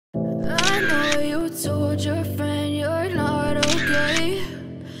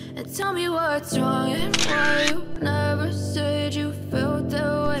Tell me what's wrong and why you never said you felt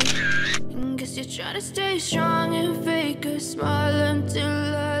that way. And guess you're trying to stay strong and fake a smile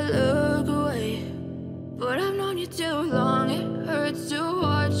until I look away. But I've known you too long, it hurts to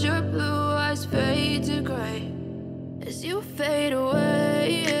watch your blue eyes fade to gray as you fade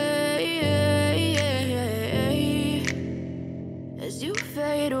away, as you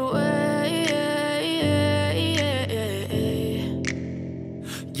fade away.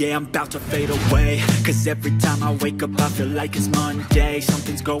 Yeah, I'm about to fade away, cause every time I wake up I feel like it's Monday.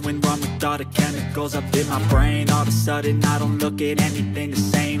 Something's going wrong with all the chemicals up in my brain. All of a sudden I don't look at anything the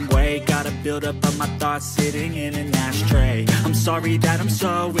same way. Gotta build up of my thoughts sitting in an ashtray. I'm sorry that I'm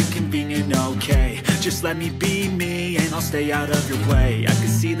so inconvenient, okay. Just let me be me and I'll stay out of your way. I can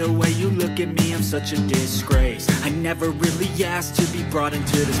see the way you look at me, I'm such a disgrace. I never really asked to be brought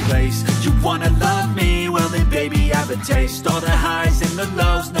into this place. You wanna love me? Well then baby have a taste. All the highs and the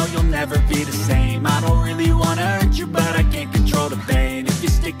lows, no you'll never be the same. I don't really wanna hurt you but I can't control the pain. If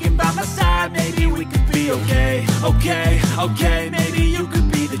you're sticking by my side, maybe we could be okay. Okay, maybe you could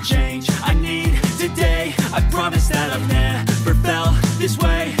be the change I need today. I promise that I've never felt this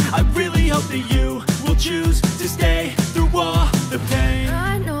way. I really hope that you will choose to stay through all the pain.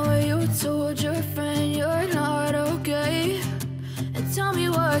 I know you told your friend you're not okay. And tell me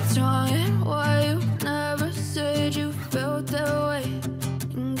what's wrong and why you never said you felt that way.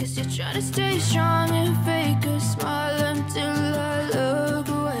 And guess you're trying to stay strong and fake a smile until I look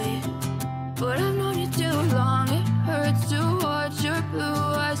away. But I've known you too long, it hurts to watch your blue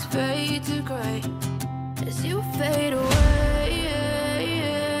eyes fade to gray as you fade away,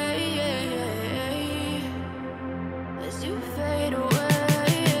 as you fade away,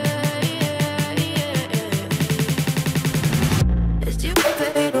 as you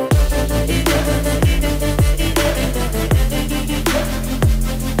fade away.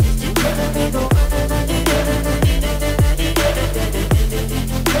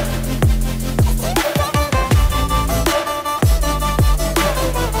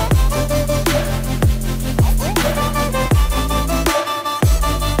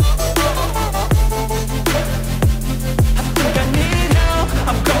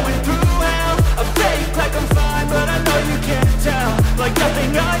 Like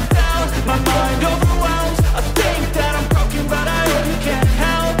nothing I found, my mind overwhelms. I think that I'm broken, but I hope you can't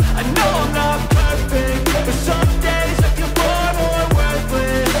help. I know I'm not perfect, but some days I feel bored or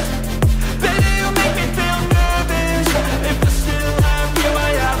worthless. Baby, you make me feel nervous. If I still have you,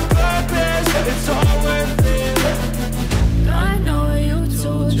 I have purpose. It's all worth it. I know you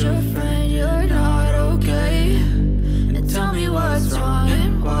told your friend you're not okay. And tell me what's wrong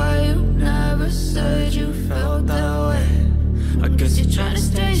and why you never said you felt that way. I guess you're trying to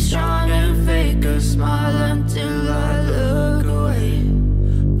stay strong and fake a smile until I look away.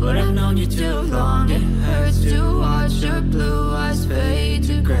 But I've known you too long, it hurts to watch your blue eyes fade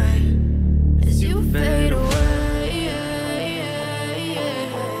to gray as you fade away,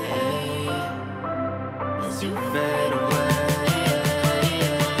 as you fade away,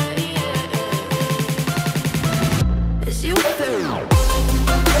 as you fade away.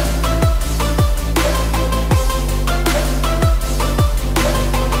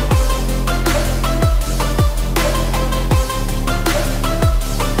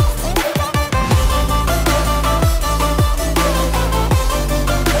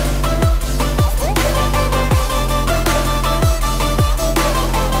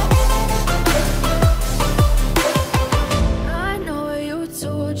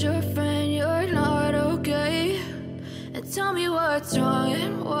 Tell me what's wrong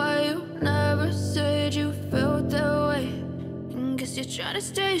and why you never said you felt that way. And guess you're trying to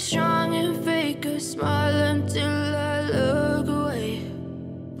stay strong and fake a smile until I look away.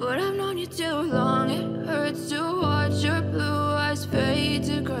 But I've known you too long, it hurts to watch your blue eyes fade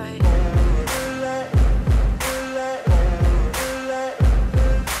to gray.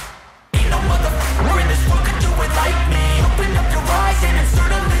 Ain't no motherfucker in this world could do it like me. Open up your eyes and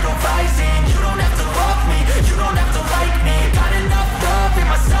insert a little rising. You don't have to love me, you don't have to like me. Got enough love in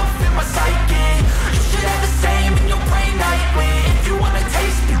myself, in my psyche. You should have the same in your brain nightly. If you wanna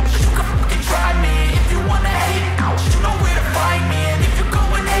taste me, you can fucking try me. If you wanna hate, you know where to find me. And if you're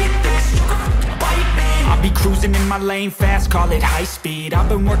going hate this, you can fucking bite me. I'll be cruising in my lane fast, call it high speed. I've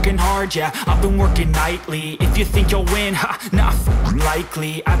been working hard, yeah, I've been working nightly. If you think you'll win, ha, not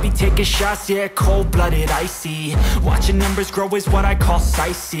likely. I be taking shots, yeah, cold-blooded, icy. Watching numbers grow is what I call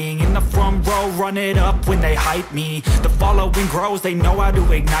sightseeing. In the front row, run it up when they hype me. The following grows, they know how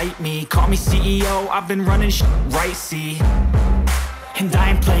to ignite me. Call me CEO, I've been running shit right, see. And I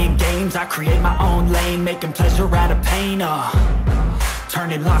ain't playing games, I create my own lane, making pleasure out of pain,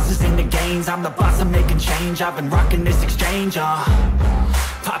 turning losses into gains. I'm the boss, I'm making change. I've been rocking this exchange,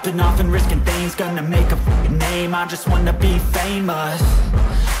 popping off and risking things. Gonna make a f***ing name. I just wanna be famous,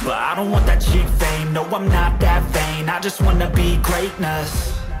 but I don't want that cheap fame. No, I'm not that vain. I just wanna be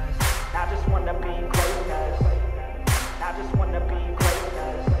greatness. I just wanna be greatness. I just wanna be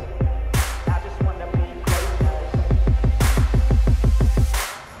greatness. I just wanna be greatness.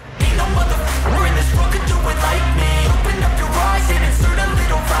 Ain't no motherfucker in this world could do it like me. Open up your eyes and insert a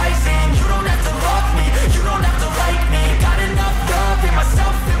little rising. You don't have to love me, you don't have to like me. Got enough love in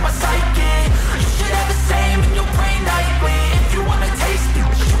myself, in my psyche. You should have the same in your brain nightly. If you wanna taste it,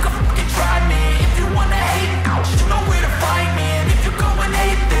 you can fucking try me. If you wanna hate, you know where to find me. And if you go and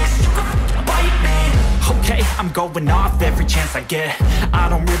hate this, you can fucking bite me. Okay, I'm going off every chance I get. I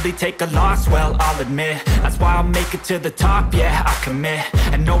don't really take a loss, well, I'll admit. That's why I'll make it to the top, yeah, I commit.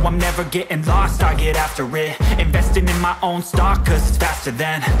 And no, I'm never getting lost, I get after it. Investing in my own stock, cause it's faster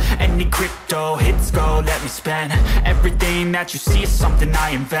than any crypto hits go, let me spend. Everything that you see is something I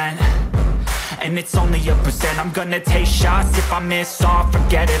invent, and it's only a percent. I'm gonna take shots. If I miss all,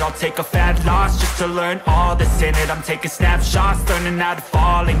 forget it. I'll take a fat loss just to learn all that's in it. I'm taking snapshots, learning how to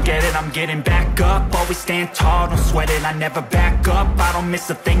fall and get it. I'm getting back up, always stand tall, don't sweat it. I never back up, I don't miss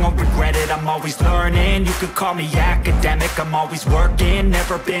a thing or regret it. I'm always learning, you could call me academic. I'm always working,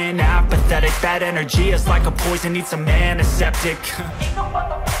 never been apathetic. That energy is like a poison, needs some antiseptic. Ain't no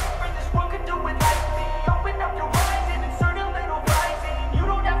motherfucker in this world could do it like me. Open up your eyes and insert a little rising. You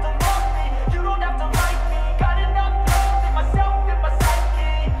don't have to love me, you don't have to like me. Got enough love in myself, in my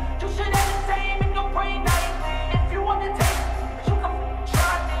psyche. You should have the same in your brain nightly. If you want to taste it, you can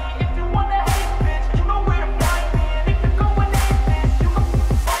try me. If you want to hate, bitch, you know where to find me. And if you go and hate this, you can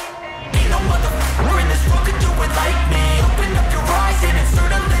fight me. Ain't no motherfucker in this world could do it like me. Open up your eyes and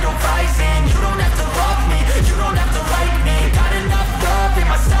insert a little rising. You don't have to love me, you don't have to like me. Got enough love in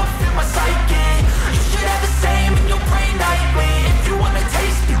myself, in my psyche. You should have the same in your brain nightly. If you want to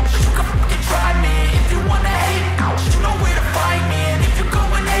taste it, you can fucking try me. If you want to hate, you know where to find me. And if you go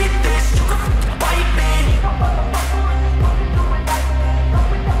and hate this, you can fucking bite me.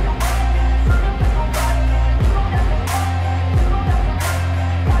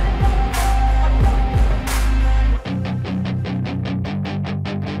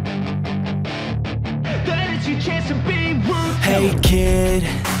 Hey kid,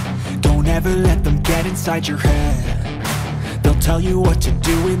 don't ever let them get inside your head. They'll tell you what to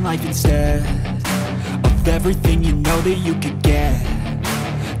do in life instead of everything you know that you could get.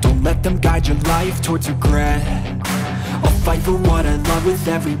 Don't let them guide your life towards regret. I'll fight for what I love with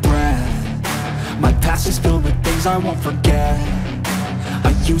every breath. My past is filled with things I won't forget.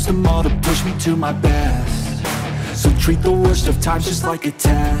 I use them all to push me to my best. So treat the worst of times just like a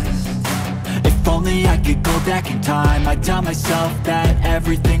test. If only I could go back in time, I'd tell myself that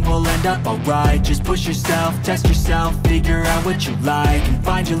everything will end up alright. Just push yourself, test yourself, figure out what you like, and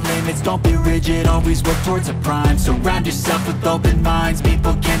find your limits, don't be rigid, always work towards a prime. Surround yourself with open minds,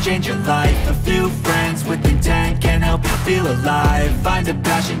 people can change your life. A few friends with intent can help you feel alive. Find a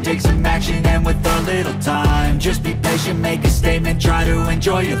passion, take some action, and with a little time, just be patient, make a statement, try to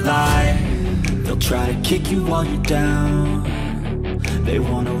enjoy your life. They'll try to kick you while you're down. They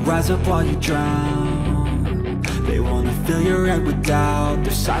wanna rise up while you drown. They wanna fill your head with doubt.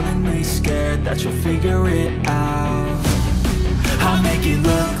 They're silently scared that you'll figure it out. I'll make it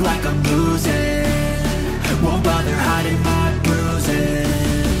look like I'm losing, won't bother hiding my bruises.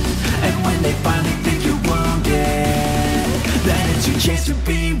 And when they finally think you're wounded, then it's your chance to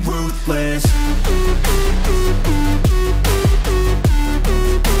be ruthless.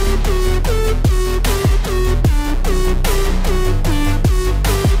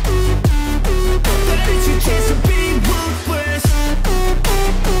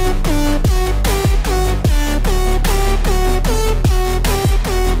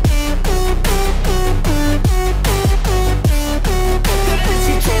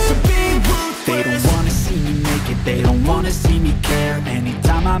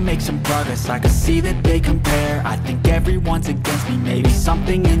 Make some progress, I can see that they compare. I think everyone's against me, maybe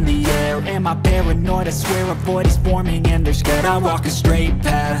something in the air. Am I paranoid? I swear a void is forming and they're scared. I walk a straight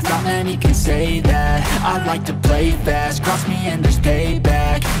path, not many can say that. I like to play fast, cross me and there's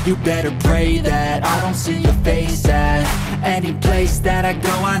payback. You better pray that I don't see your face at any place that I go.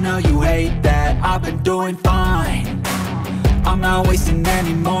 I know you hate that. I've been doing fine, I'm not wasting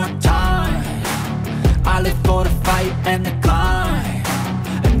any more time. I live for the fight and the climb,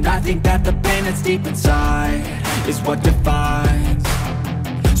 and I think that the pain that's deep inside is what defines.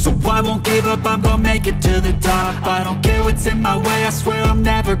 So I won't give up, I'm gonna make it to the top. I don't care what's in my way, I swear I'm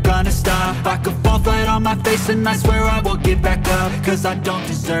never gonna stop. I could fall flat on my my face and I swear I won't give back up, 'cause I don't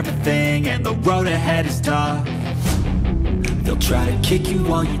deserve a thing and the road ahead is tough. They'll try to kick you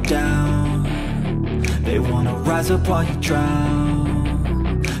while you're down, they wanna rise up while you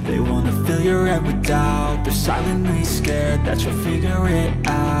drown. They wanna fill your head with doubt, they're silently scared that you'll figure it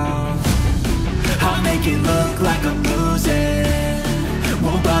out. I'll make it look like I'm moving,